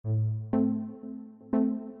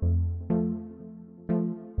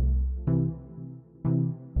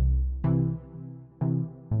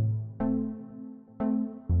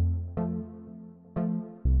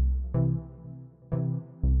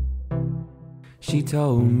She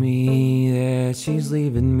told me that she's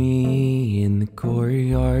leaving me in the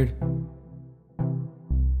courtyard.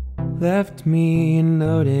 Left me a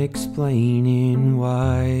note explaining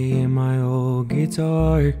why in my old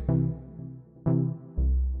guitar.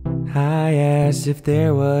 I asked if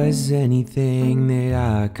there was anything that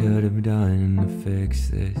I could have done to fix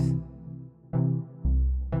this.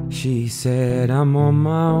 She said I'm on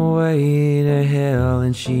my way to hell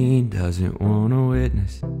and she doesn't want to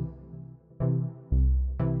witness.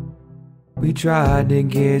 We tried to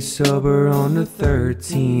get sober on the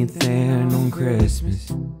 13th and on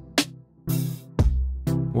Christmas.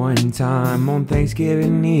 One time on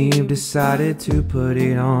Thanksgiving Eve, decided to put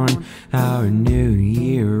it on our New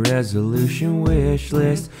Year resolution wish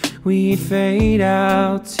list. We'd fade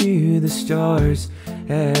out to the stars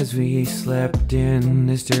as we slept in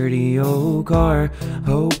this dirty old car,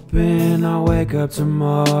 hoping I'll wake up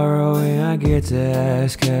tomorrow and I get to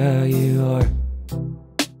ask how you are.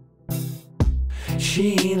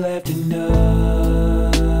 She left a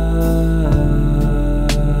note.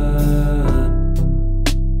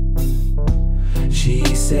 She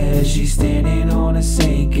says she's standing on a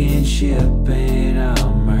sinking ship and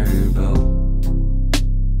I'm her boat.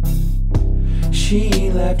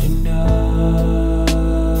 She left a note.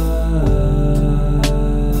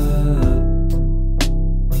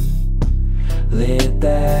 Lit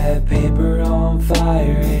that paper on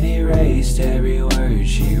fire and erased every word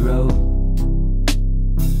she wrote.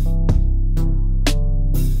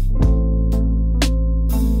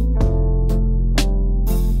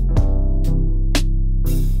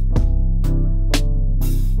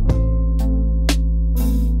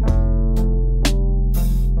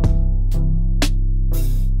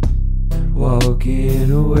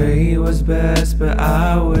 Walking away was best, but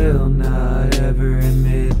I will not ever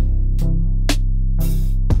admit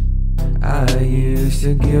I used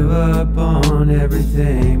to give up on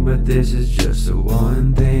everything, but this is just the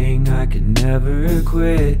one thing I can never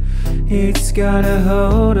quit. It's got a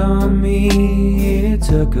hold on me and it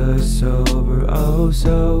took us over oh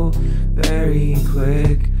so very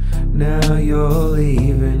quick. Now you're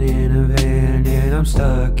leaving in a van and I'm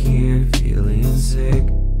stuck here feeling sick.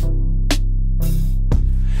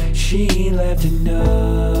 She left a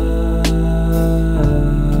note.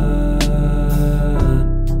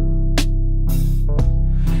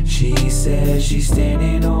 She says she's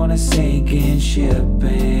standing on a sinking ship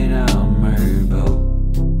and I'm her boat.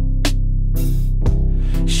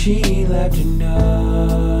 She left a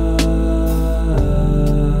note.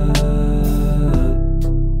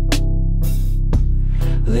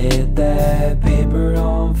 Lit that paper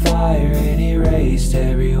on fire and erased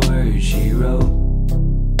every word she wrote.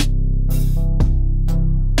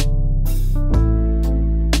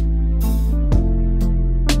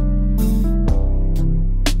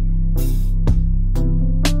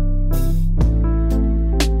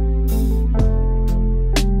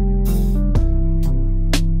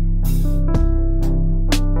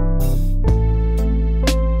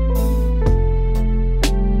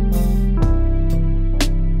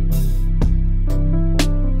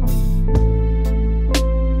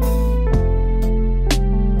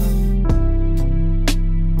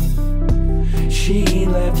 She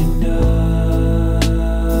left a note.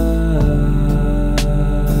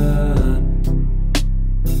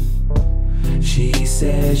 She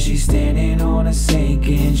says she's standing on a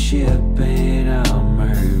sinking ship and I'm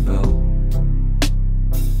her boat.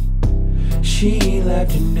 She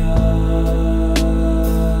left a note.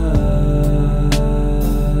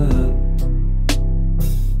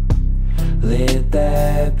 Lit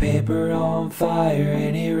that paper on fire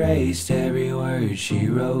and erased every word she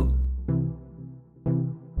wrote.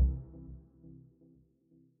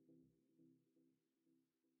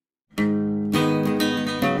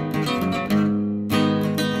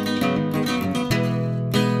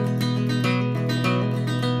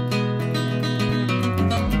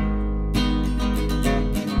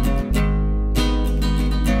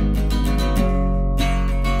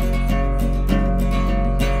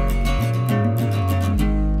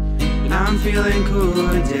 I'm feeling cool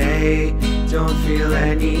today, don't feel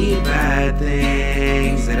any bad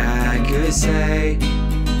things that I could say.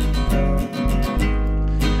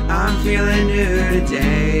 I'm feeling new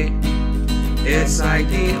today, it's like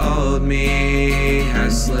the old me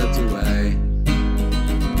has slipped away.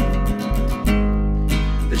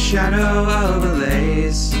 The shadow of a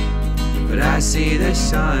lace, but I see the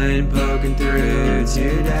sun poking through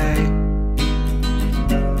today.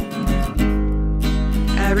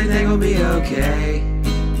 Everything will be okay.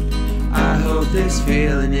 I hope this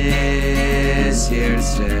feeling is here to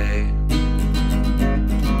stay.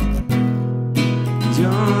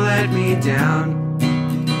 Don't let me down,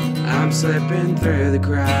 I'm slipping through the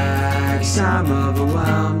cracks, I'm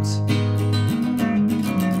overwhelmed.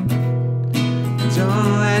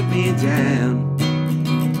 Don't let me down,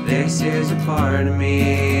 this is a part of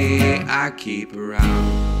me I keep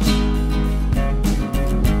around.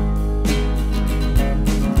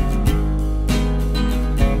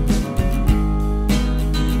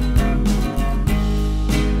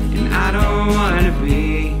 And I don't want to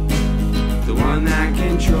be the one that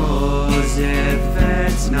controls if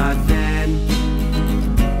it's nothing.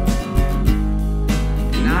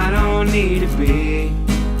 And I don't need to be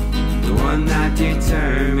the one that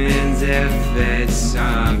determines if it's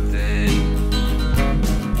something.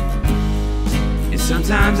 And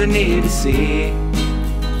sometimes I need to see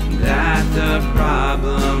that the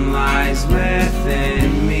problem lies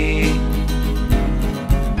within me.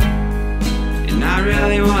 And I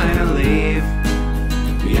really want to leave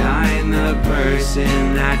behind the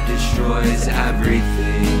person that destroys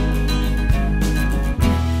everything.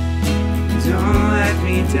 Don't let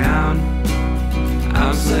me down,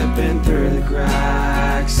 I'm slipping through the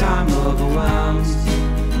cracks, I'm overwhelmed.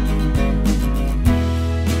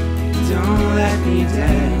 Don't let me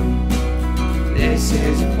down, this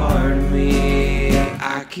is a part of me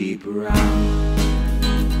I keep around.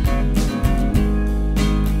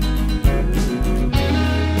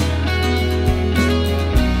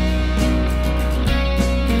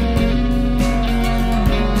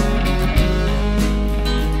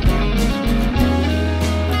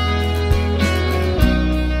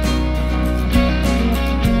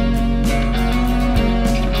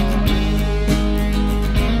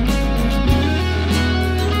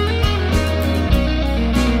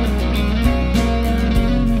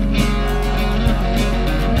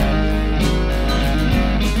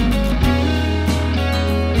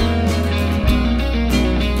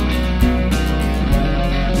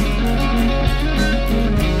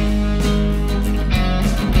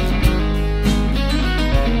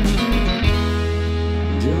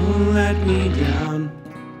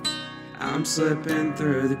 I'm slipping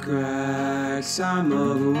through the cracks, I'm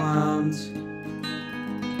overwhelmed.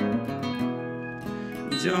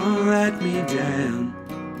 Don't let me down,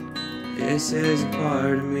 this is a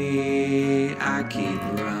part of me I keep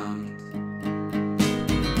around.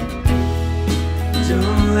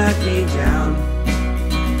 Don't let me down,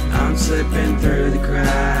 I'm slipping through the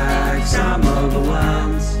cracks, I'm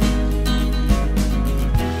overwhelmed.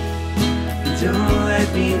 Don't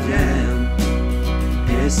let me down,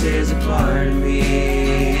 this is a part of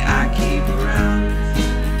me I keep around.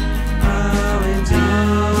 Oh, and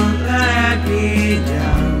don't let me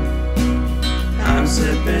down, I'm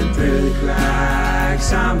slipping through the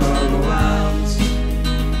cracks, I'm overwhelmed.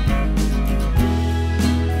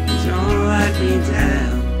 Don't let me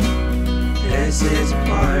down, this is a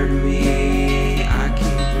part of me I keep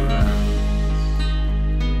around.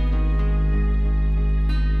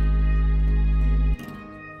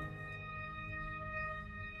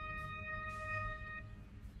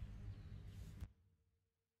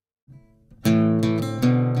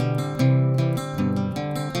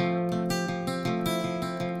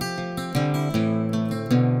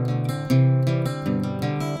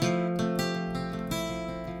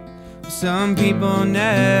 Some people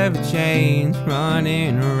never change,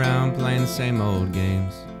 running around playing the same old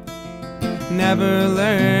games. Never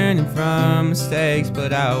learning from mistakes,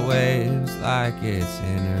 put out waves like it's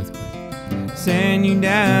an earthquake. Send you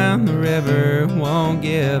down the river, won't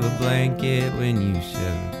give a blanket when you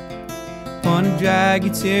shiver. Wanna drag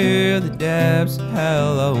you to the depths of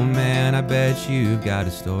hell, oh man, I bet you've got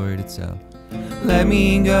a story to tell. Let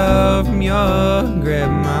me go from your grip,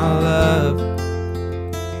 my love.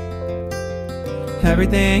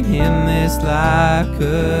 Everything in this life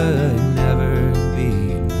could never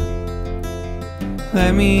be enough.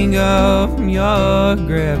 Let me go from your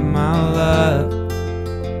grip, my love.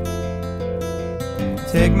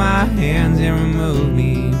 Take my hands and remove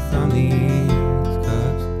me from these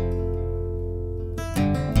cuffs.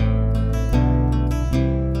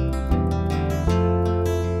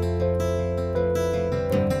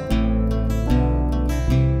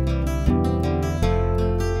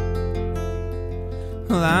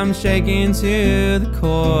 Well, I'm shaking to the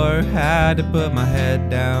core, had to put my head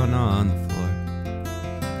down on the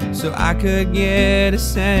floor so I could get a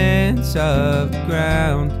sense of the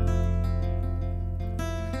ground.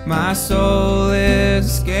 My soul is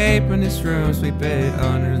escaping this room, sweep it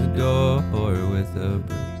under the door with a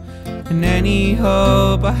broom. And any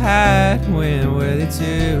hope I had went with it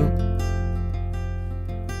too.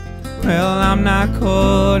 Well, I'm not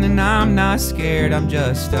cold and I'm not scared, I'm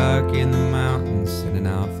just stuck in the mountains sending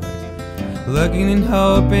out flares. looking and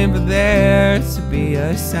hoping for there to be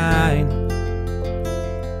a sign.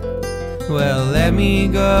 Well, let me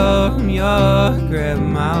go from your grip,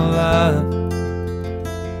 my love.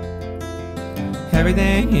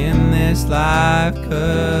 Everything in this life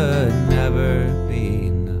could never be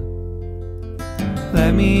enough.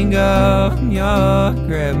 Let me go from your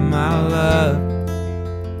grip, my love.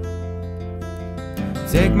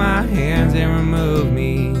 Take my hands and remove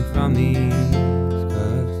me from these cuffs.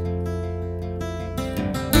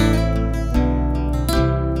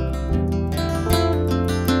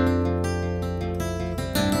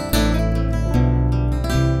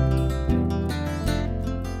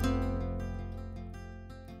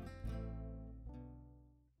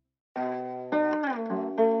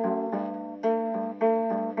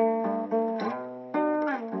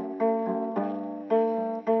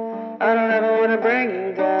 I don't ever wanna bring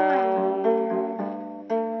you down.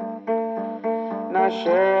 Not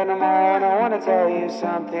sure no more, and I wanna tell you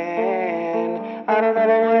something. I don't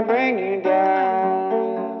ever wanna bring you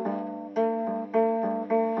down.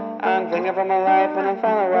 I'm thinking for my life and I'm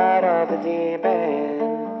falling right off the deep end.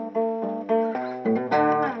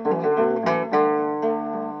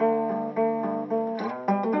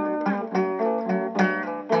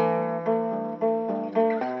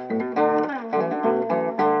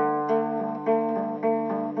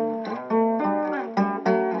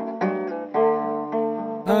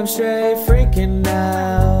 I'm straight freaking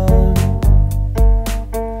out.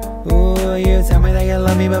 Ooh, you tell me that you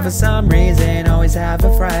love me, but for some reason always have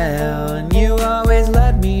a frown. You always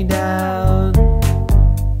let me down.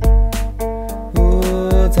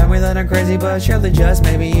 Ooh, tell me that I'm crazy, but surely just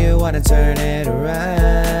maybe you wanna turn it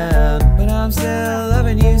around. But I'm still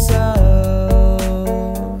loving you so.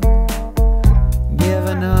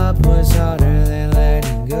 Giving up was harder than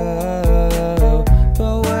letting go.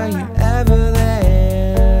 But were you ever there?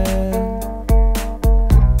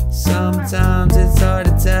 Sometimes it's hard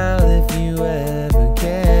to tell if you ever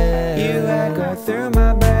care. You echo through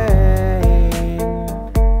my brain.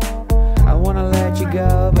 I wanna let you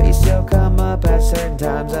go, but you still come up at certain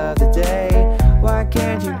times of the day. Why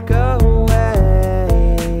can't you go away?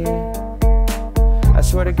 I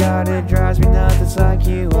swear to God it drives me nuts. It's like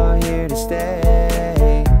you are here to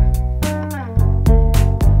stay.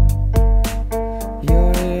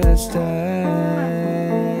 You're here to stay.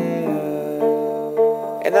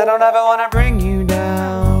 And I don't ever wanna bring you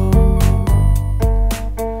down.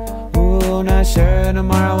 Ooh, not sure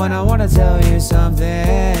tomorrow when I wanna tell you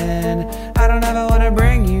something. I don't ever wanna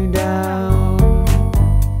bring you down.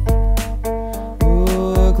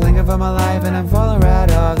 Ooh, clinging for my life and I'm falling right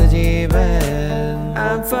off the deep end.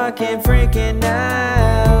 I'm fucking freaking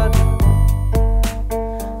out.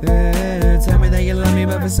 Tell me that you love me,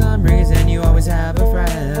 but for some reason you always have a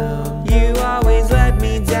frown. You always let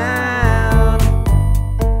me down.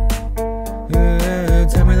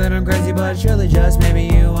 Tell me that I'm crazy, but surely just maybe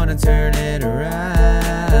you wanna turn it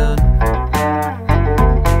around.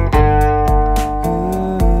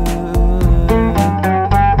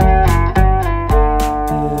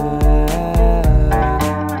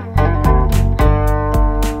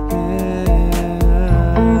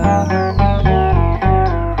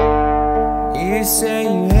 You say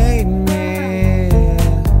you hate me.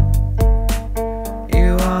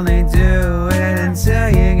 You only do it until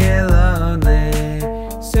you get lonely.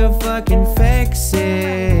 So fucking fix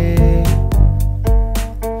it.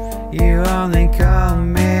 You only call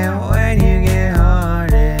me when you get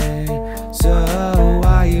horny. So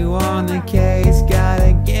while you on the case,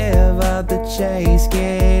 gotta give up the chase.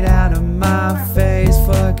 Get out of my face,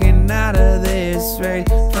 fucking out of this race.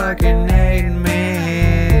 Fucking hate me.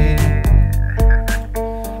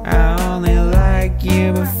 I only like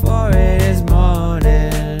you before it is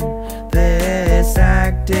morning. This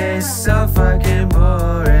act is so fucking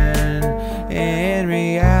boring. In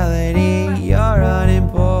reality, you're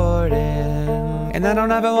unimportant. And I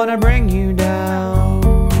don't ever wanna bring you down.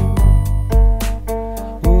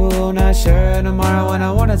 Ooh, not sure tomorrow when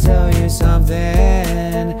I wanna tell you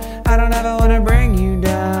something. I don't ever wanna bring you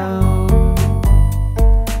down.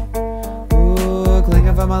 Ooh,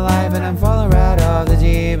 clinging for my life and I'm falling right off the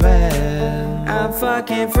deep end. I'm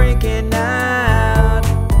fucking freaking out.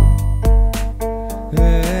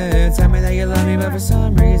 Tell me that you love me, but for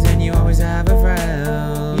some reason you always have a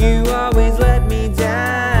frown. You always let me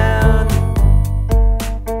down.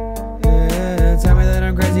 Tell me that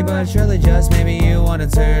I'm crazy, but surely just maybe you wanna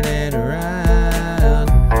turn it around.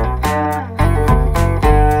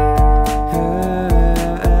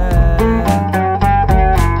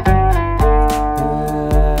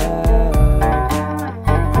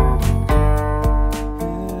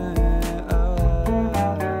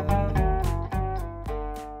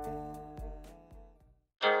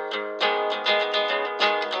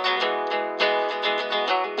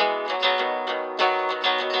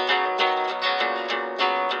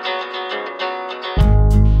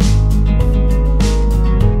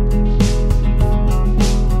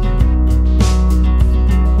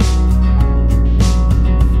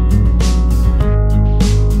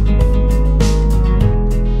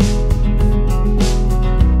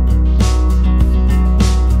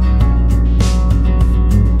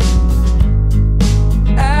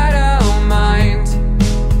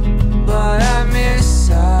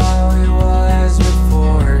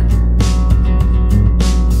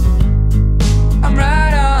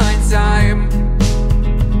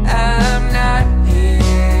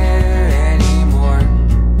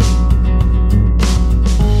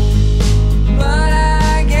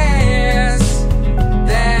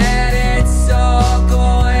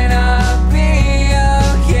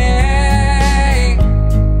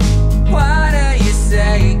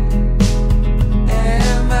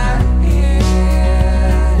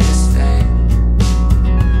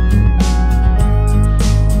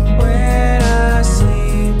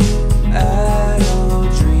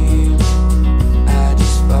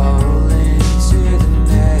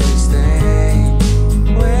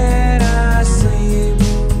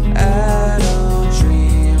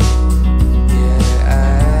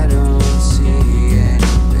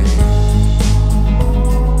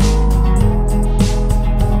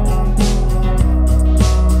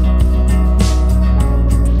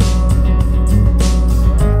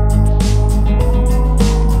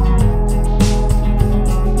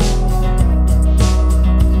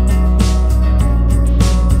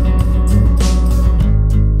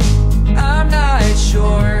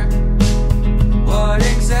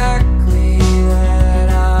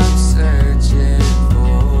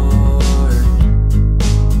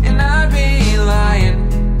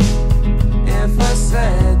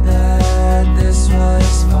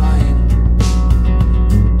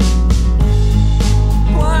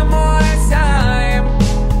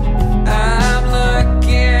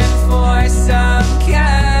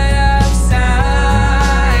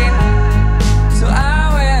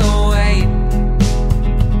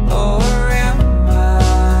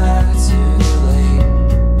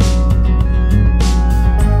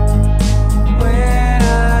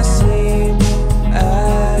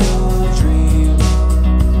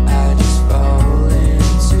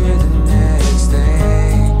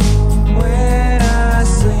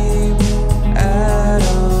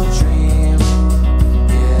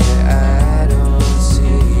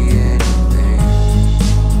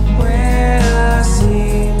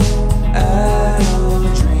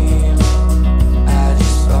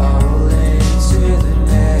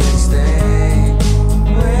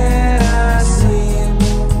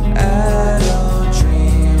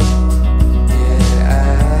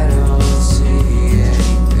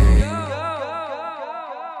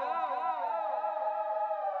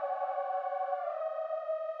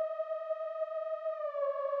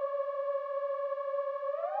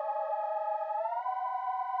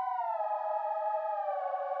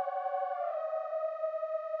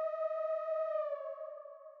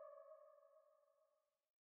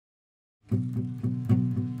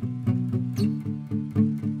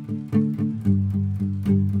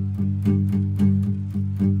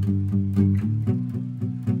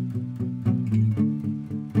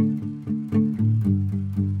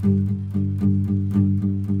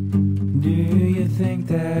 Think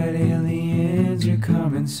that aliens are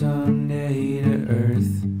coming someday to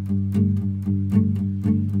Earth?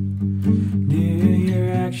 Do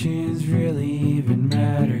your actions really even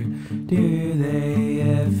matter? Do they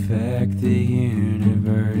affect the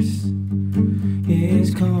universe?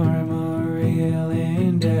 Is karma real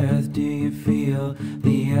in death? Do you feel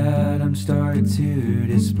the atoms start to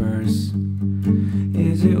disperse?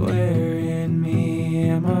 Is it wearing me?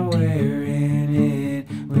 Am I wearing it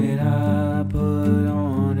when I put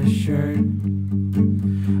on a shirt?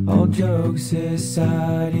 All jokes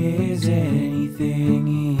aside, is anything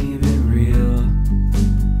even real?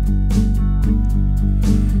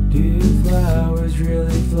 Do flowers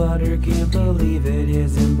really flutter? Can't believe it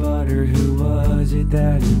isn't butter. Who was it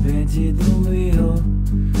that invented the wheel?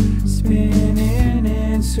 Spinning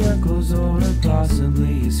in circles or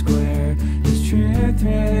possibly a square. Is truth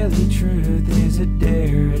really truth? Is a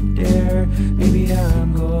dare a dare? Maybe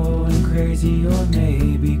I'm going crazy, or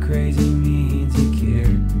maybe crazy means you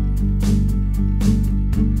care.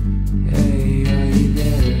 Hey, are you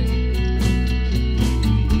there?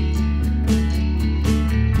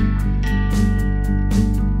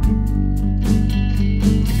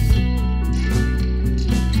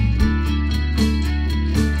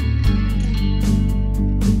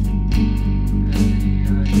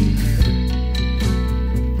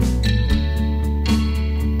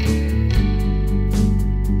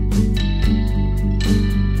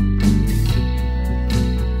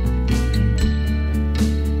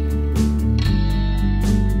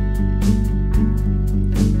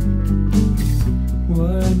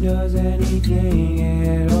 Does anything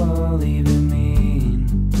at all even mean?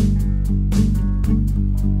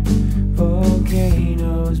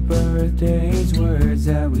 Volcanoes, birthdays, words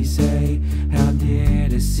that we say. How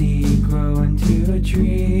did a seed grow into a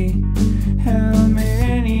tree? How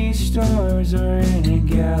many stars are in a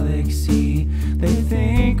galaxy? They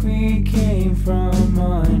think we came from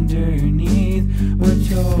underneath, or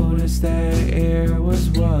told us that air was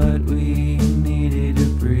what we needed to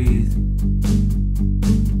breathe.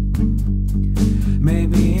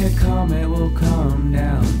 Maybe a comet will come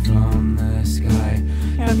down from the sky.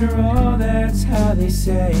 After all, that's how they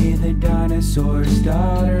say the dinosaurs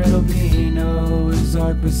died. Or it'll be Noah's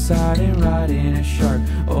Ark, Poseidon riding a shark,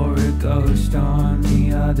 or a ghost on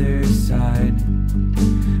the other side.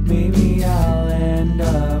 Maybe I'll end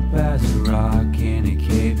up as a rock in a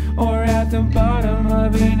cave, or at the bottom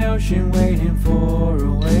of an ocean waiting for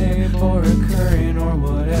a wave, or a current, or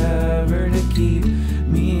whatever to keep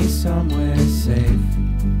me somewhere safe.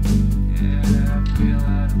 Yeah, I feel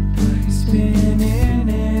out of place. Spinning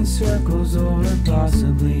in circles or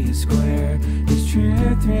possibly a square. Is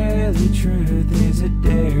truth really truth? Is a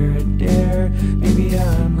dare a dare? Maybe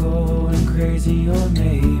I'm going crazy, or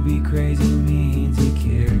maybe crazy means you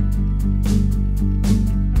care.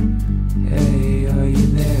 Hey, are you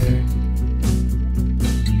there?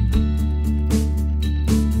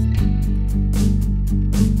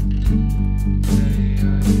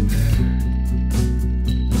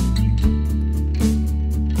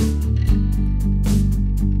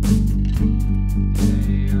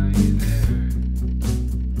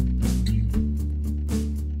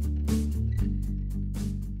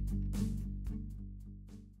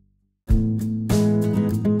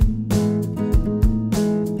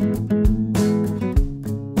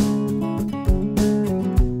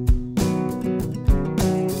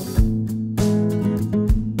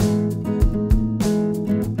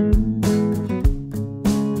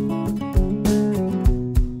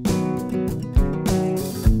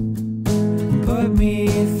 Put me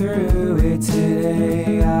through it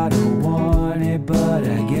today. I don't want it, but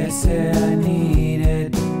I guess that I need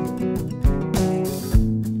it.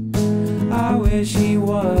 I wish he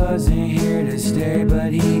wasn't here to stay,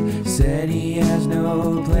 but he said he has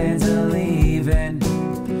no plans of leaving.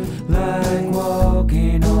 Like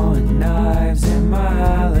walking on knives in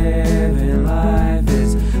my living life.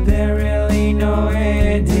 Is there really no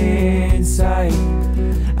end in sight?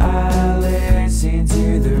 I listen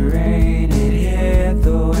to the rain, it hit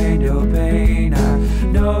the window pane. I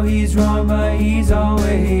know he's wrong, but he's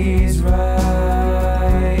always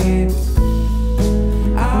right.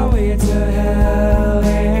 I went to hell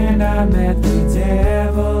and I met the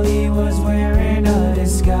devil. He was wearing a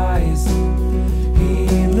disguise.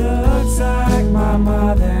 He looks like my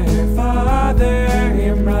mother, father,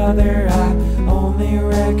 and brother. I only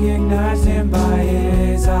recognized him by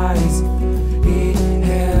his eyes.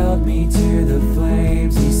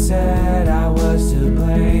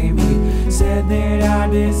 said that I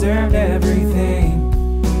deserved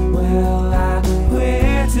everything. Well, I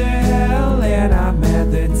went to hell and I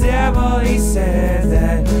met the devil. He said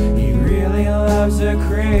that he really loves to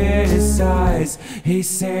criticize. He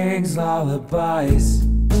sings lullabies.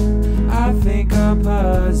 I think I'm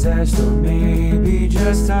possessed, or maybe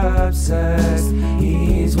just obsessed.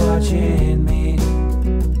 He's watching me.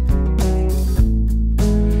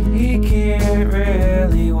 He can't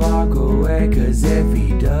really walk away, 'cause if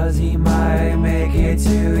he does, he might make it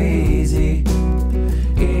too easy.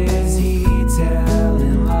 Is he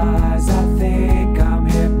telling lies? I think I'm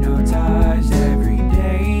hypnotized. Every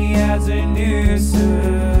day he has a new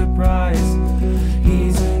surprise.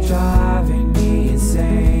 He's driving me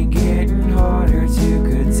insane, getting harder to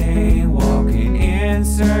contain, walking in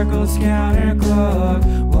circles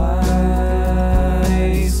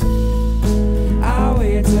counterclockwise. I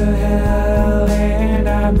went to hell and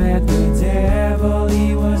I met the devil.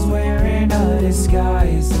 He was wearing a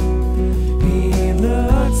disguise. He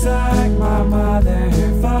looks like my mother,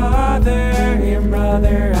 father, and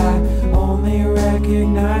brother. I only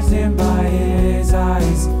recognized him by his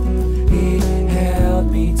eyes. He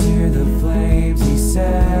held me to the flames. He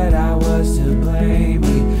said I was to blame.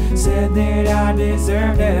 He said that I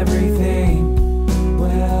deserved everything.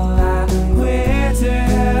 Well, I went to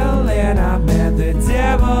hell and I met the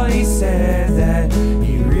devil. He said that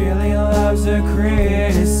he really loves to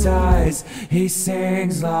criticize. He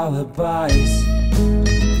sings lullabies.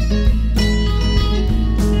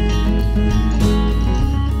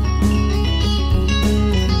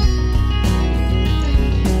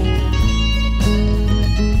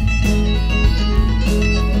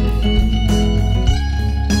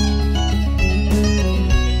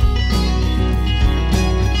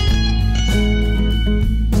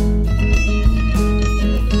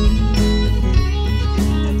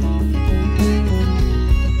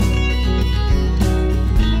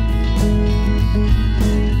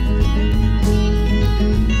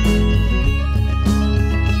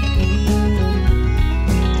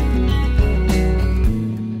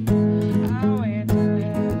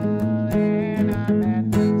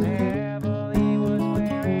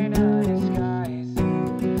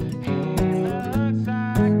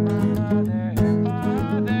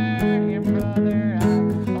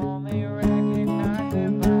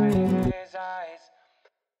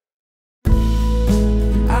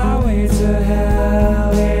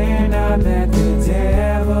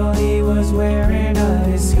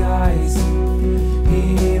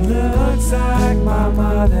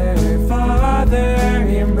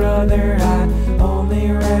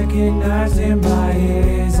 Recognized him by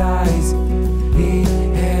his eyes. He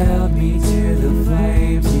held me to the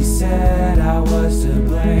flames. He said I was to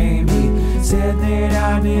blame. He said that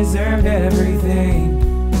I deserved everything.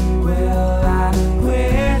 Well, I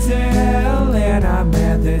went to hell and I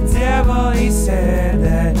met the devil. He said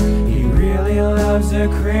that he really loves to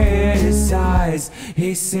criticize.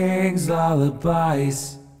 He sings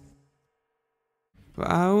lullabies.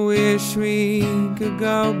 I wish we could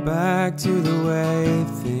go back to the way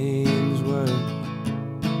things were.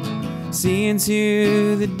 See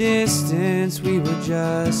into the distance, we were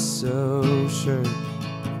just so sure.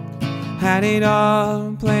 Had it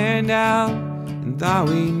all planned out and thought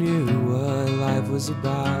we knew what life was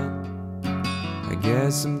about. I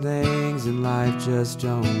guess some things in life just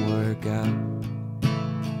don't work out.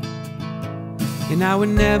 And I would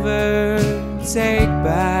never take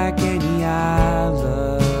back any I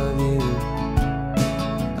love you,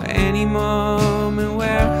 or any moment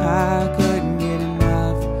where I couldn't get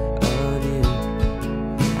enough of you.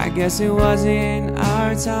 I guess it wasn't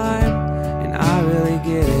our time, and I really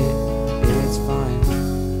get it, it's fine.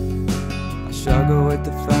 I struggle with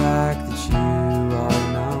the fact that you are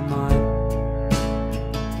not mine,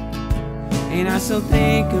 and I still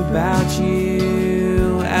think about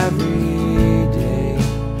you every day.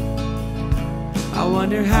 I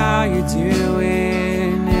wonder how you're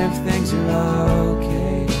doing, if things are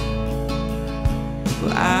okay.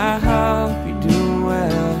 Well, I hope you're doing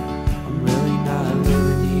well. I'm really not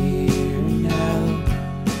living here now.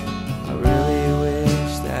 I really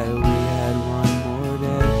wish that we had one more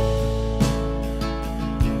day.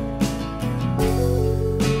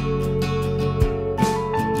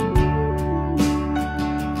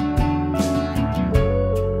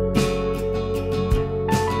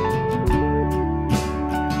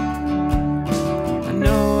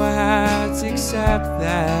 Accept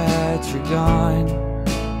that you're gone,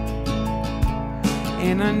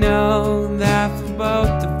 and I know that for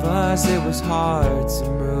both of us it was hard to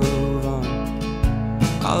move on.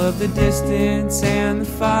 All of the distance and the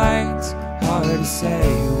fights, hard to say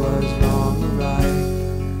who was wrong or right.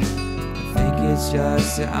 I think it's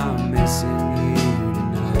just that I'm missing you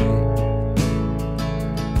tonight.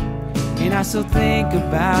 And I still think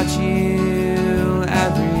about you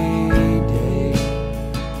every day.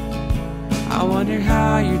 I wonder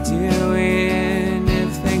how you're doing,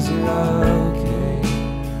 if things are okay.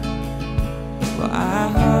 Well, I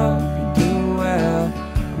hope you're doing well.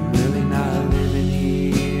 I'm really not living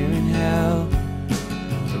here in hell.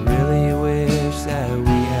 I really wish that we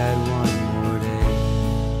had one more day.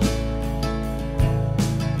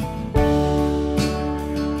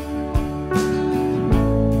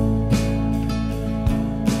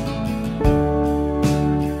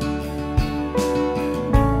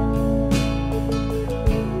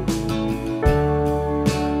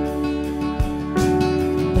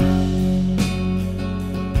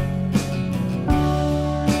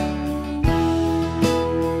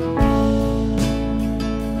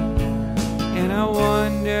 And I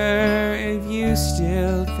wonder if you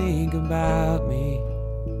still think about me,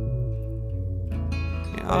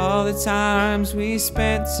 and all the times we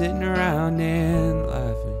spent sitting around and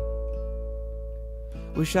laughing.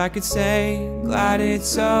 Wish I could say, glad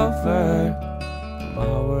it's over, but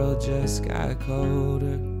my world just got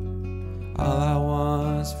colder. All I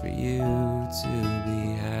want's for you to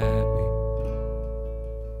be happy.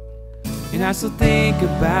 And I still think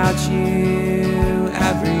about you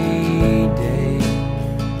every day.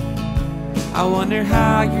 I wonder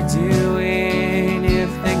how you're doing, if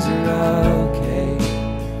things are okay.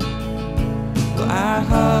 Well, I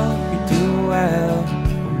hope you're doing well.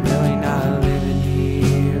 I'm really not living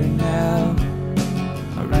here and now.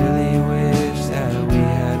 I really wish that we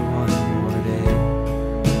had one more day.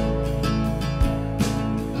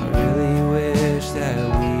 I really wish that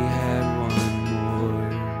we had one more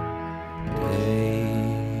day.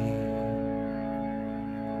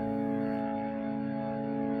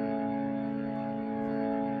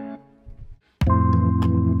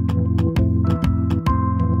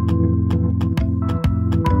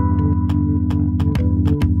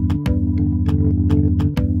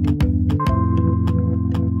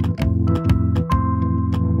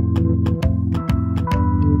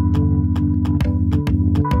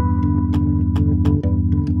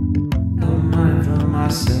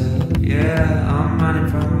 Yeah, I'm running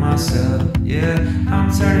from myself. Yeah, I'm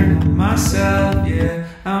turning on myself. Yeah,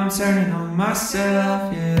 I'm turning on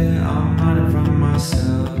myself. Yeah, I'm running from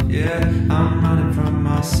myself. Yeah, I'm running from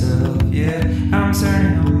myself. Yeah, I'm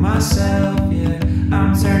turning on myself. Yeah,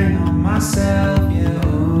 I'm turning on myself. Yeah,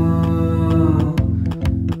 ooh.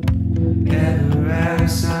 Ever have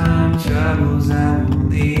some troubles that will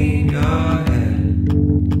leave your head?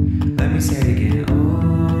 Let me say it again. Ooh.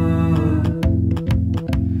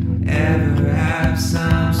 Ever have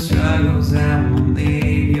some struggles that won't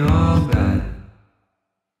leave your bed?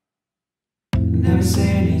 Never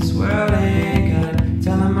saying this world ain't good,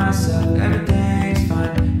 telling myself everything's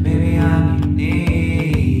fine. Maybe I'm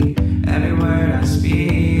unique, every word I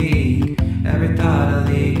speak, every thought I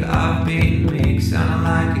leak off beating me, sounding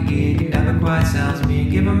like a geek, never quite sounds me,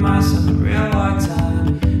 giving myself a real hard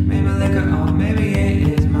time. Maybe liquor, or maybe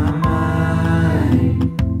it is my mind.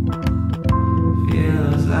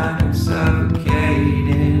 Feels like I'm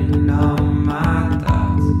suffocating on my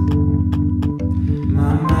thoughts,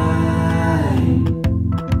 my mind.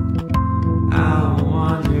 I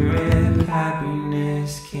wonder if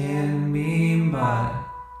happiness can be bought.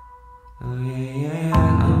 Oh yeah, yeah,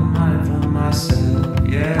 I'm running from myself.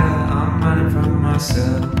 Yeah, I'm running from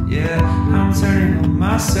myself. Yeah, I'm turning on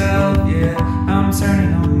myself. Yeah, I'm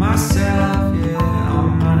turning on myself. Yeah,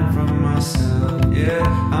 I'm running from myself. Yeah,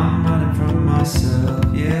 I'm running from myself.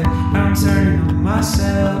 Yeah, I'm turning on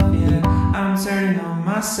myself. Yeah, I'm turning on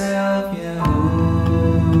myself. Yeah,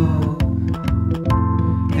 ooh.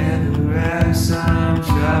 Ever have some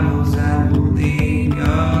troubles that will leave your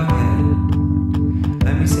head?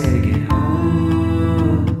 Let me say it again.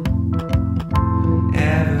 Ooh.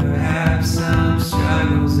 Ever have some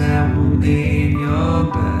struggles that won't leave your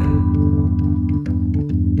bed?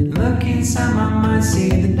 And look inside my mind, see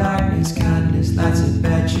the darkness, kindness, lots of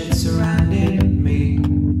bad shit surrounding me,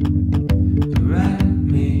 around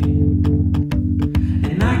me.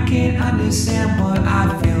 And I can't understand what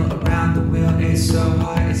I feel around the wheel. It's so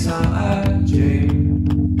hard, it's all a dream.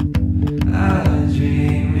 A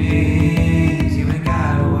dream is you ain't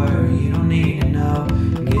gotta worry, you don't need to know.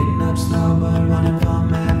 I'm getting up slow but running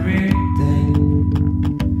from everything,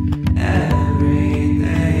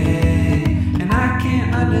 everything. And I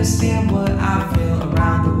can't understand what I feel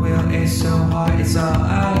around the wheel. It's so hard, it's all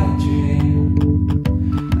a dream.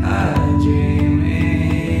 A dream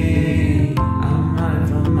is I'm running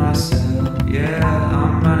from myself. Yeah,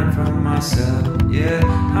 I'm running from myself. Yeah,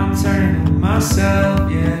 I'm turning on myself.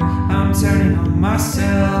 myself, yeah. I'm turning on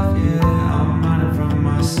myself, yeah. I'm running from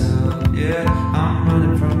myself, yeah. I'm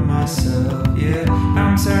running from myself, yeah.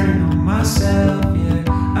 I'm turning on myself, yeah.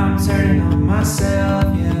 I'm turning on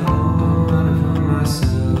myself, yeah. I'm running from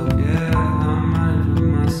myself, yeah. I'm running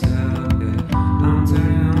from myself, yeah. I'm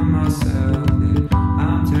turning on myself, yeah.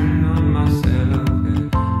 I'm turning on myself,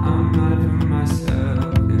 yeah. I'm running from myself,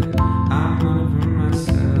 yeah. I'm running from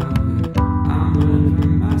myself, yeah. I'm running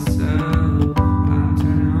from myself. I'm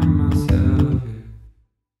turning on myself, yeah.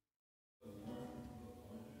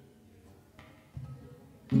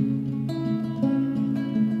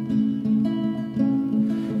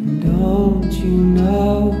 Don't you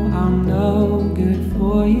know I'm no good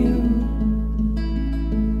for you?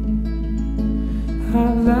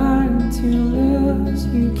 I've learned to lose,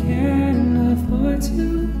 you can't afford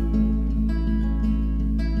to.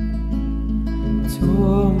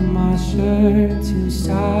 Tore my shirt to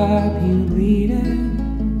stop you bleeding,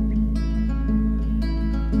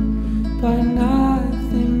 but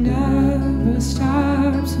nothing ever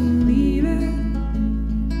stops you leaving.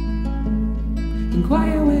 And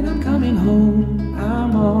quiet when I'm coming home,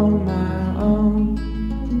 I'm on my own.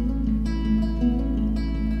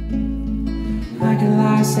 I can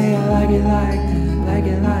lie, say I like it like that, like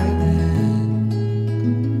it like that.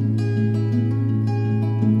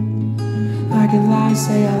 I can lie,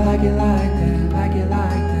 say I like it like that, like it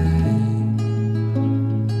like that.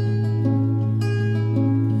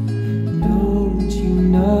 Don't you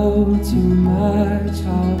know too much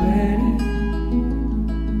already?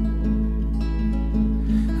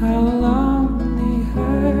 I'll only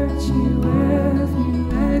hurt you if you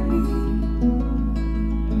let me.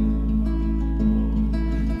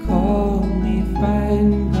 Call me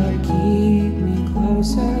friend, but keep me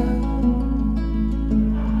closer.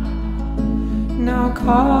 And I'll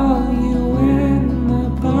call you when the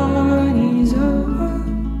party's over.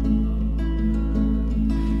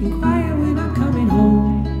 And quiet when I'm coming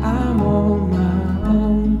home, I'm on my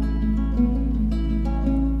own.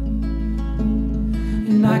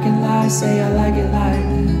 And I can lie, say I like it like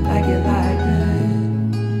that, like it like that.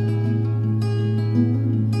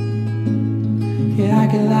 Yeah, I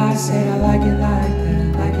can lie, say I like it like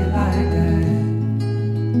that, like it like that.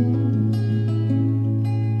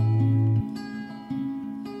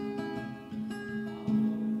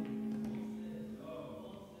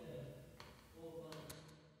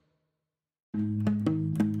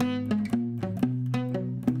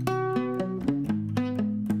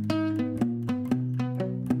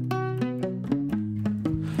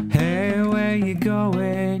 Hey, where you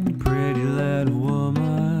going, you pretty little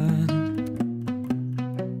woman?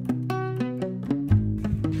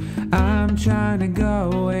 I'm trying to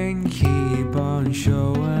go and keep on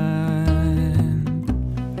showing.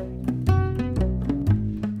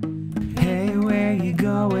 Hey, where you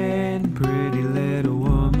going, pretty little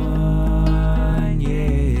woman?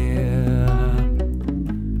 Yeah,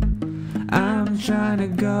 I'm trying to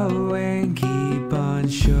go and keep on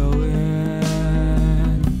showing.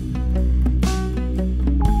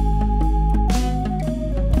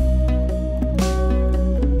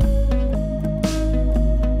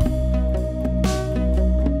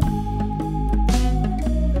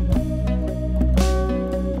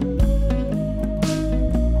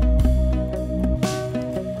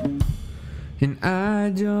 And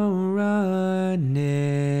I don't run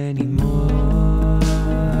anymore.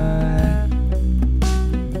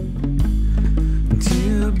 I'm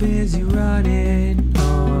too busy running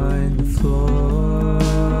on the floor.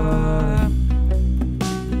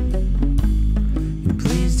 And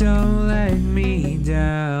please don't let me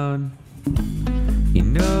down. You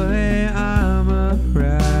know that I'm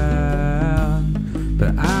around,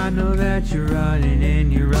 but I know that you're running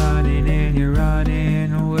and you're running and you're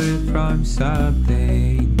running away from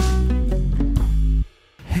something.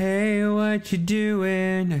 Hey, what you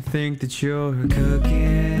doing? I think that you're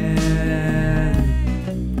cooking.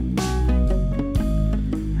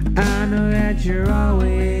 I know that you're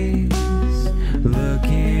always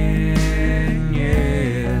looking,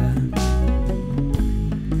 yeah.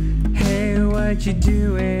 Hey, what you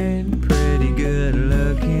doing? Pretty good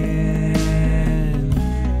looking.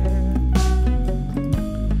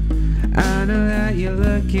 I know that you're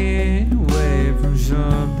looking away from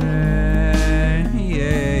something,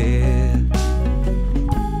 yeah.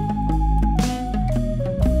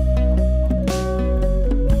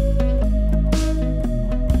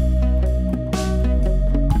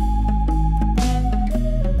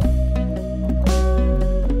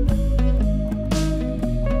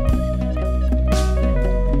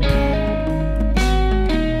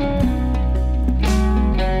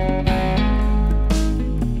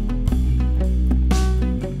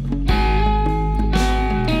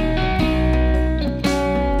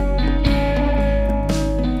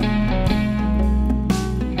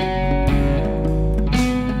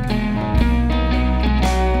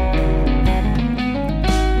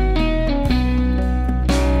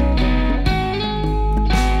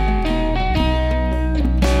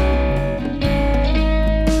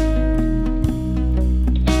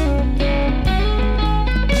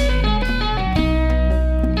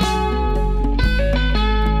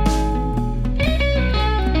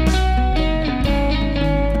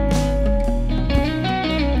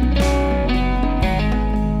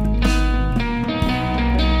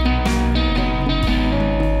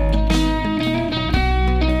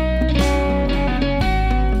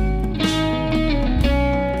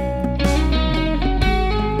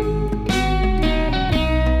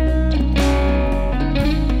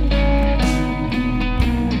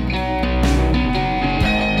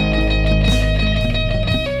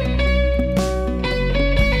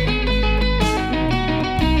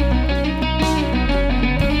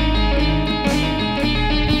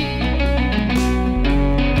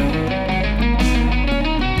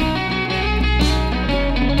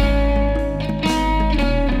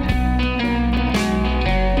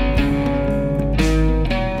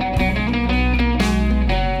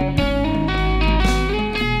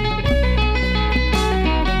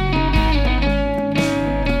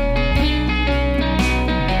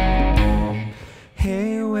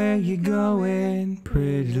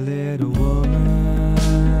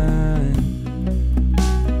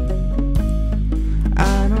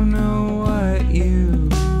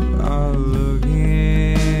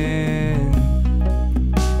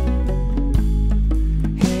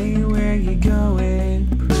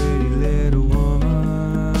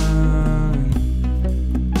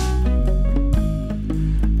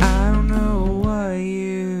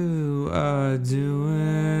 y'all doing?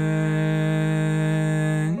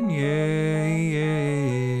 Yeah,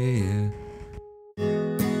 yeah.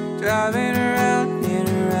 Driving around and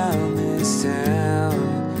around this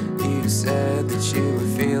town, you said that you were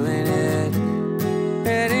feeling it.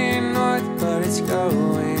 Heading north, but it's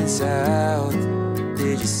going south.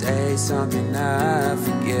 Did you say something I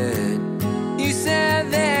forget? You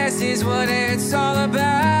said this is what it's all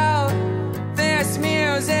about. This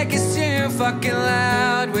music is too fucking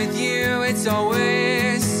loud. With you it's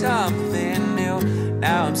always something new.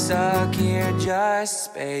 Now I'm stuck here just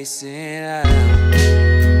spacing out.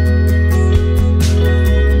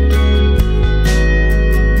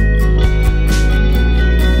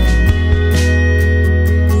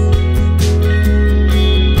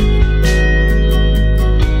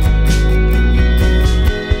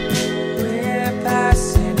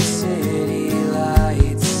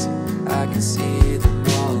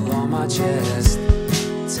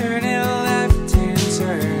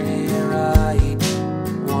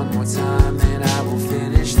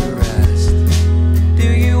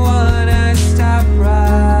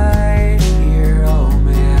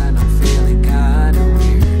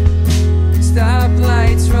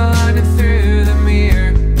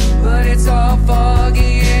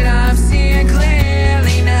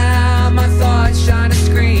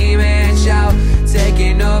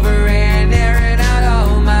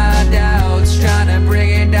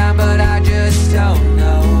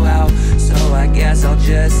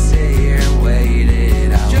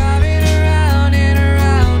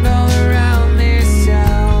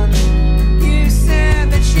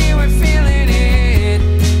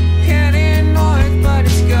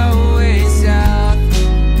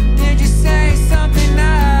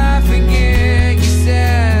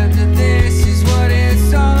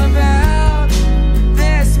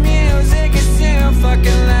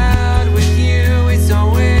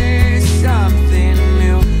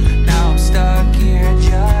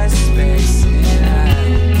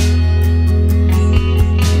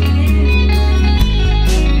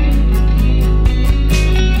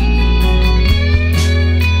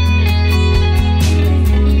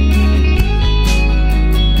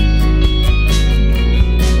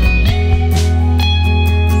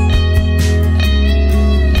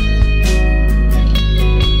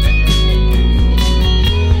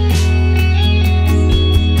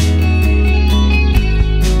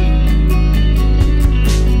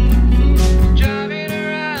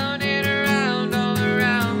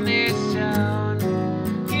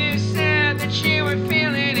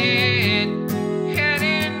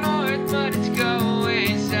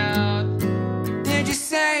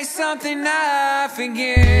 Something I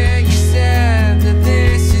forget. You said that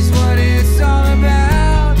this is what it's all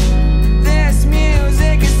about. This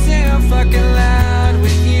music is too fucking loud.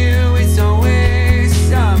 With you it's always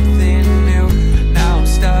something new. Now I'm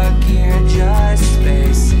stuck here just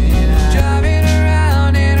spacing out. Driving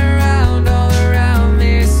around and around all around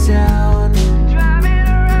this town. Driving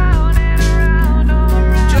around and around all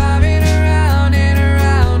around. Driving around and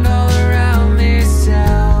around all around this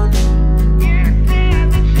town.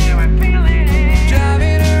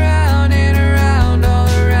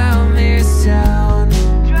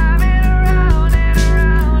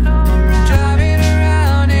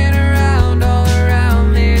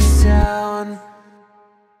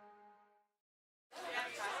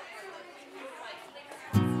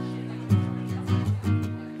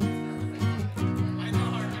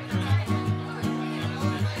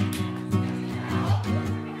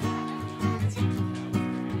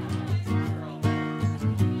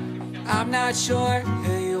 I'm not sure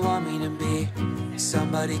who you want me to be.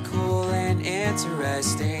 Somebody cool and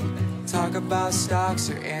interesting. Talk about stocks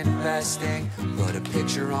or investing. Put a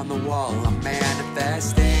picture on the wall, I'm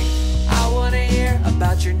manifesting. I wanna hear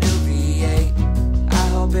about your new V8. I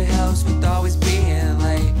hope it helps with always being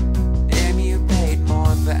late. Damn, you paid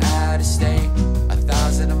more for out of state.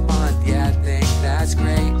 1,000 a month, yeah, I think that's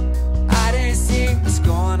great. I didn't see what's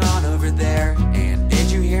going on over there. And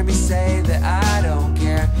did you hear me say that I don't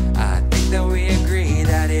care? I think that we agree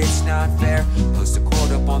that it's not fair. Post a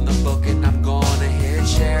quote up on the book and I'm gonna hit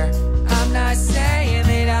share. I'm not saying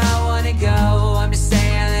that I wanna go, I'm just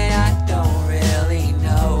saying that I don't really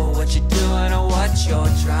know what you're doing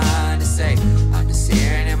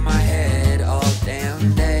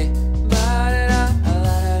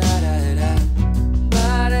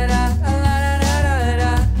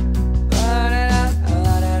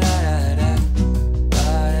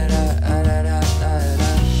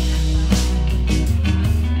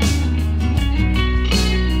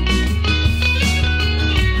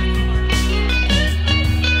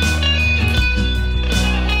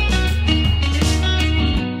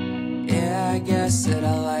I guess that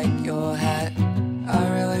I like your hat. I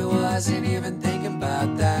really wasn't even thinking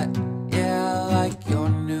about that. Yeah, I like your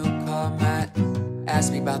new car mat.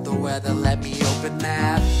 Ask me about the weather, let me open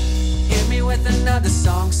that. Hit me with another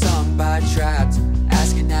song sung by Trapped.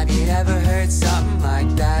 Asking, have you ever heard something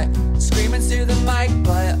like that? Screaming through the mic,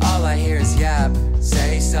 but all I hear is yap.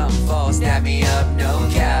 Say something false, dab me up, no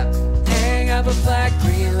cap. Hang up a flag,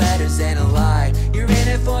 green letters and a lie. You're in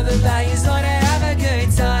it for the values, Lord, I have a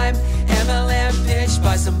good time. MLM pitched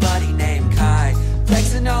by somebody named Kai.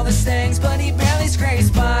 Flexing all the things, but he barely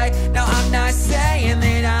scrapes by. Now I'm not saying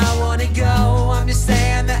that I wanna go, I'm just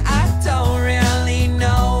saying that I don't really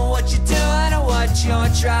know what you're doing or what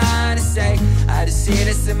you're trying to say. I just see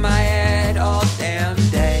this in my head all damn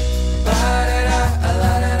day.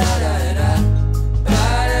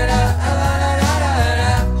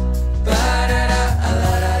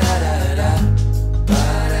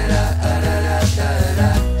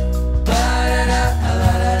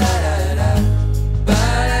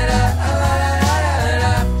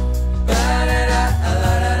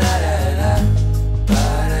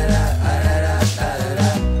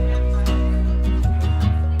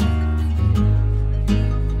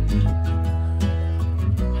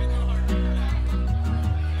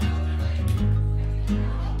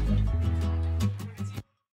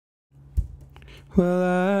 Well,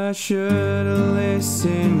 I should've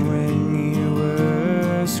listened when you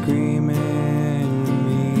were screaming at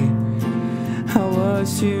me. I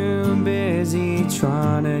was too busy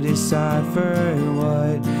trying to decipher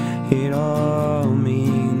what it all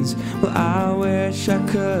means. Well, I wish I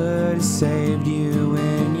could've saved you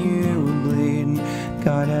when you were bleeding.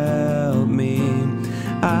 God help me.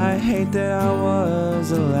 I hate that I was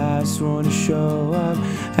the last one to show up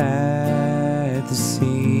at the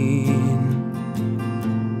scene.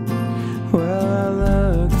 Well, I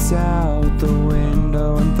looked out the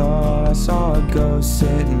window and thought I saw a ghost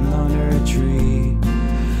sitting under a tree.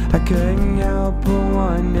 I couldn't help but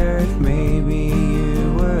wonder if maybe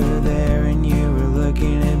you were there and you were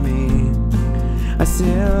looking at me. I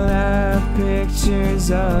still have pictures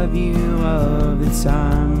of you of the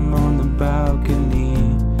time on the balcony.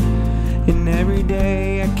 And every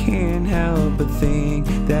day I can't help but think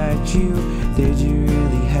that did you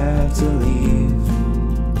really have to leave?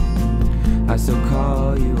 I still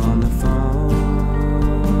call you on the phone,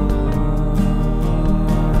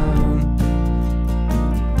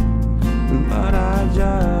 but I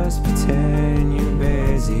just pretend you're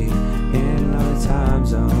busy in another time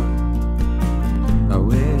zone. I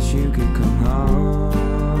wish you could come home,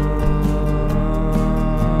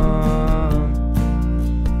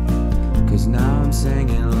 'cause now I'm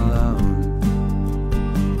singing alone.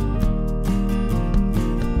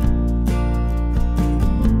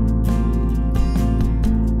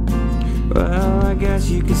 Well, I guess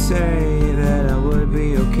you could say that I would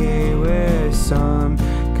be okay with some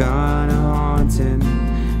kind of haunting,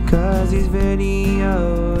 'cause these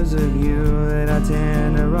videos of you that I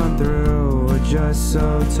tend to run through are just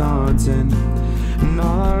so taunting. And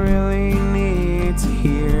all I really need to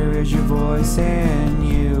hear is your voice and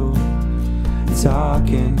you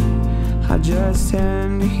talking. I just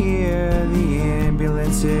tend to hear the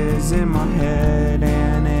ambulances in my head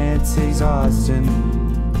and it's exhausting.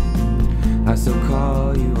 I still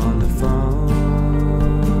call you on the phone,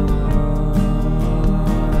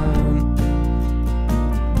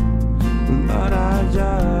 but I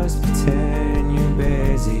just pretend you're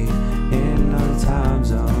busy in another time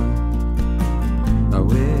zone. I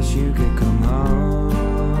wish you could come home,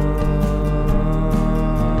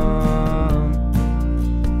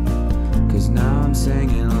 'cause now I'm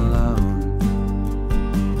singing alone.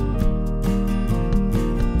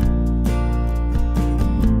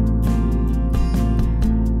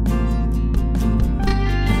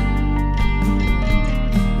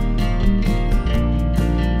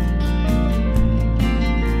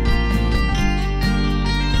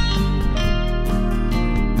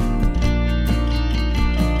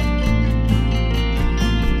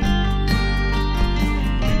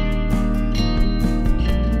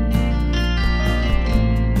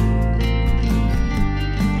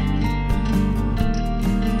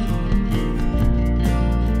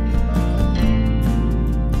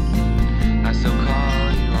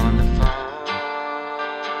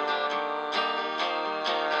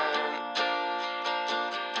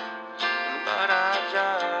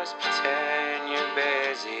 Just pretend you're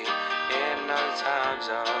busy in another time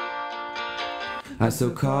zone. I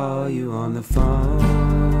still call you on the phone,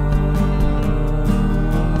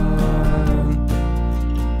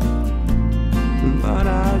 but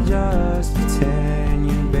I just pretend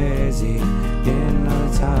you're busy in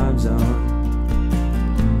another time zone.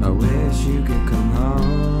 I wish you you could come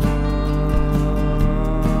home.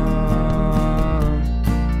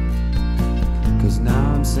 'Cause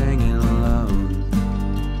now I'm singing alone.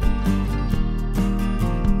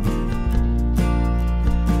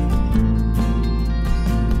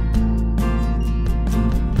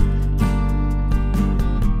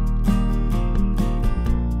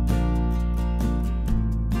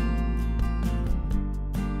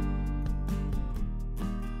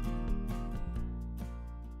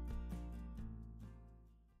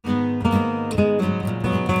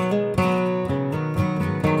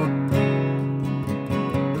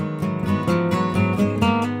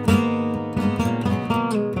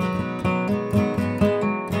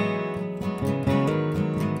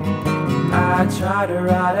 I tried to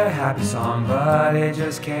write a happy song, but it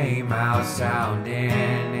just came out sounding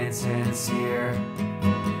insincere.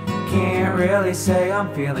 Can't really say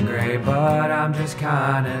I'm feeling great, but I'm just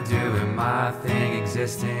kinda doing my thing,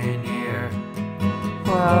 existing here.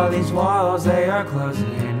 Well, these walls, they are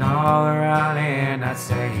closing in all around, and I'd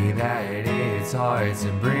say that it's hard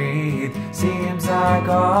to breathe. Seems like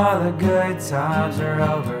all the good times are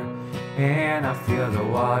over, and I feel the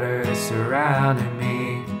water surrounding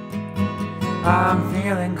me. I'm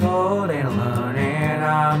feeling cold and alone, and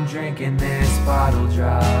I'm drinking this bottle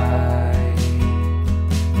dry.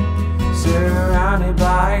 Surrounded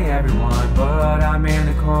by everyone, but I'm in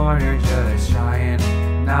the corner just trying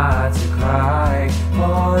not to cry.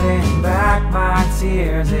 Holding back my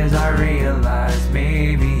tears as I realize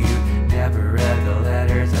maybe you never read the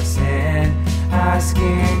letters I sent,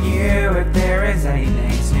 asking you if there is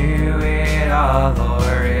anything to it all,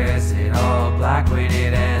 or is it all black when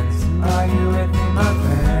it ends? Are you with me, my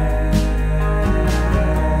friend?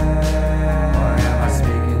 Or am I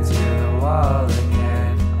speaking to the wall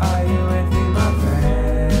again? Are you with me, my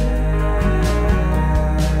friend?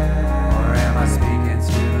 Or am I speaking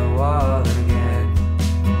to the wall again?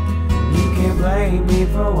 You can blame me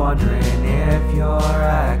for wondering if you're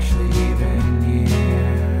actually even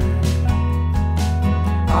here.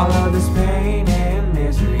 All of this pain and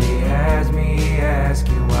misery has me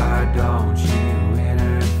asking, why don't you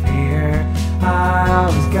interfere? I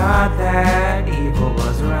always got that evil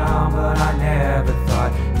was around, but I never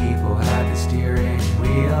thought evil had the steering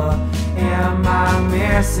wheel. Am I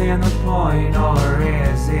missing the point, or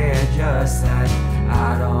is it just that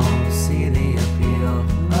I don't see the appeal?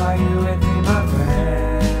 Are you with me, my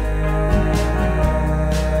friend?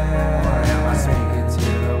 Or am I speaking to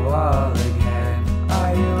the wall again?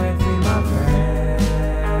 Are you with me, my friend?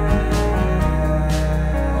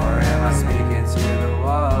 Or am I speaking to the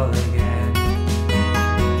wall again?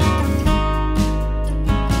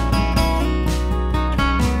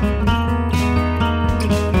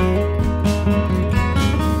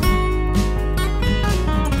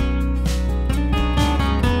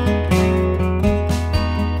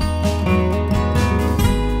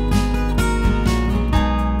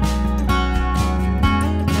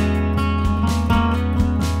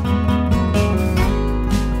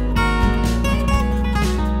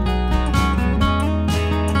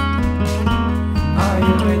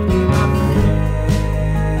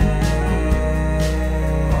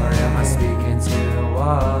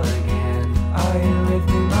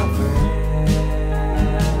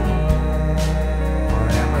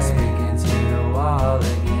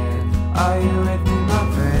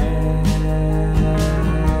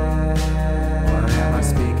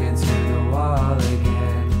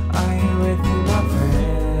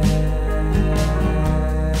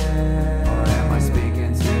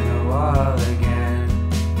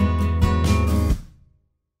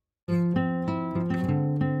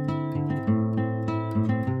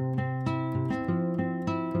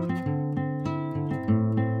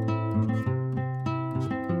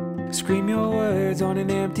 Scream your words on an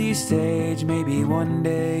empty stage. Maybe one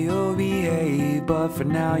day you'll behave, but for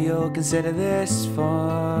now you'll consider this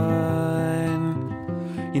fun.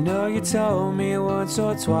 You know you told me once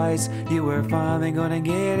or twice you were finally gonna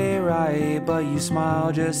get it right, but you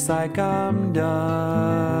smile just like I'm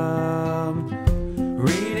dumb.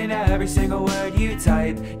 Reading every single word you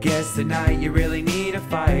type. Guess tonight you really need to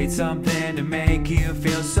fight something to make you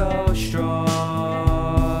feel so strong.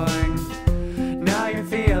 Now you're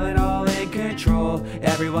feeling all in control.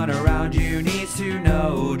 Everyone around you needs to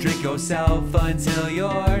know. Drink yourself until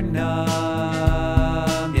you're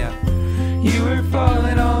numb. Yeah. You were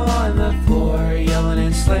falling all on the floor, yelling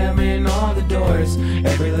and slamming all the doors.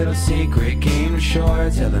 Every little secret came to shore,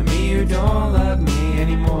 telling me you don't love me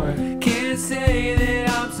anymore. Can't say that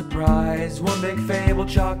I'm surprised. One big fable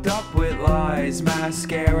chalked up with lies.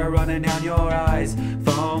 Mascara running down your eyes,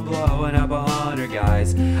 phone blowing up 100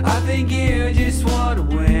 guys. I think you just wanna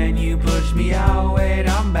win. You pushed me out, wait,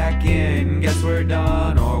 I'm back in. Guess we're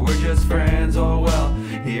done, or we're just friends. Oh well,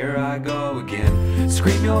 here I go again.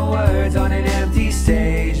 Scream your words on an empty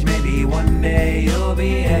stage. Maybe one day you'll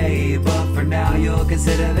behave, but for now you'll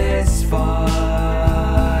consider this fun.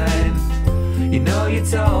 You know you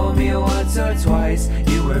told me once or twice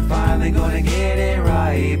you were finally gonna get it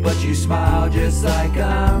right, but you smile just like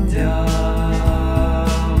I'm dumb.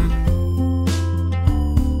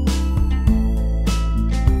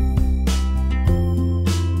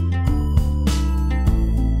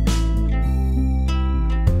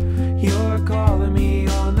 You're calling me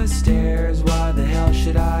on the stairs. Why the hell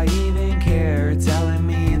should I even care? Telling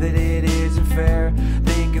me that it isn't fair.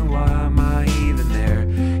 Thinking, why am I even there?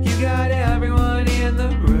 You got everyone in the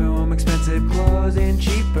room, expensive clothes and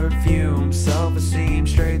cheap perfume, self-esteem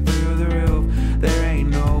straight through the roof. There ain't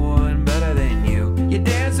no one better than you. You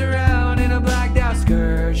dance around in a blacked out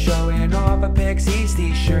skirt, showing off a Pixies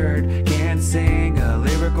t-shirt. Can't sing a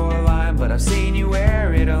lyric or a line, but I've seen you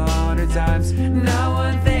wear it 100 times. Not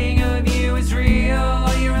one thing of you is real.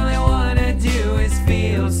 All you really wanna do is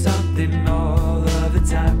feel something all of the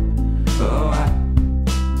time. Oh,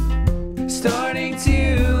 I'm starting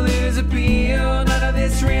to lose appeal. None of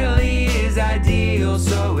this really is ideal,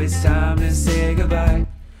 so it's time to say goodbye.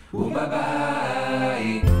 Well,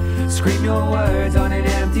 bye-bye. Scream your words on an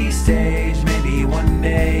empty stage. Maybe one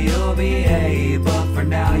day you'll behave, but for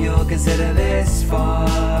now you'll consider this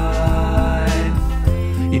fun.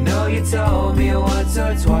 You know you told me once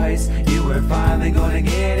or twice you were finally gonna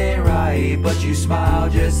get it right, but you smile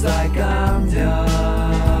just like I'm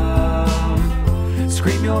dumb.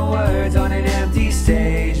 Scream your words on an empty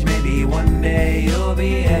stage. Maybe one day you'll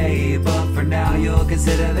behave, but for now you'll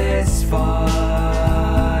consider this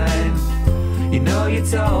fun. You know you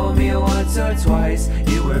told me once or twice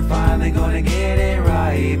you were finally gonna get it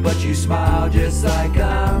right, but you smile just like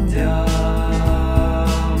I'm dumb.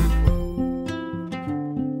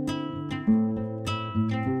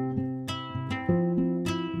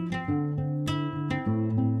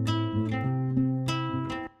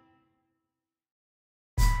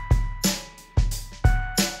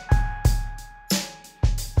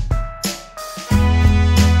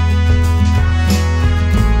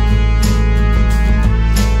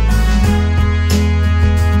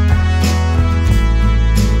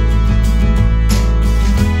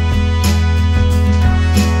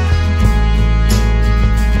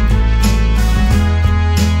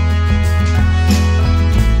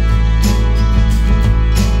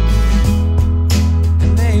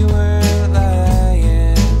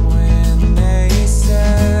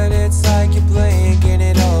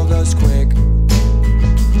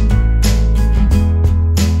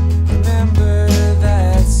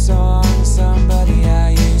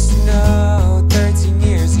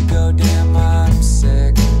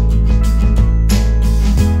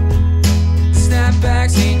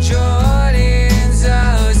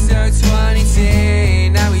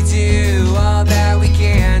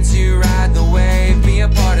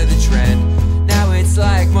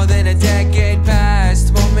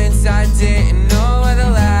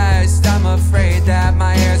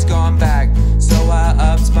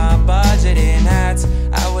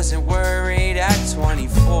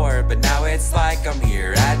 But now it's like I'm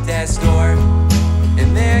here at death's door.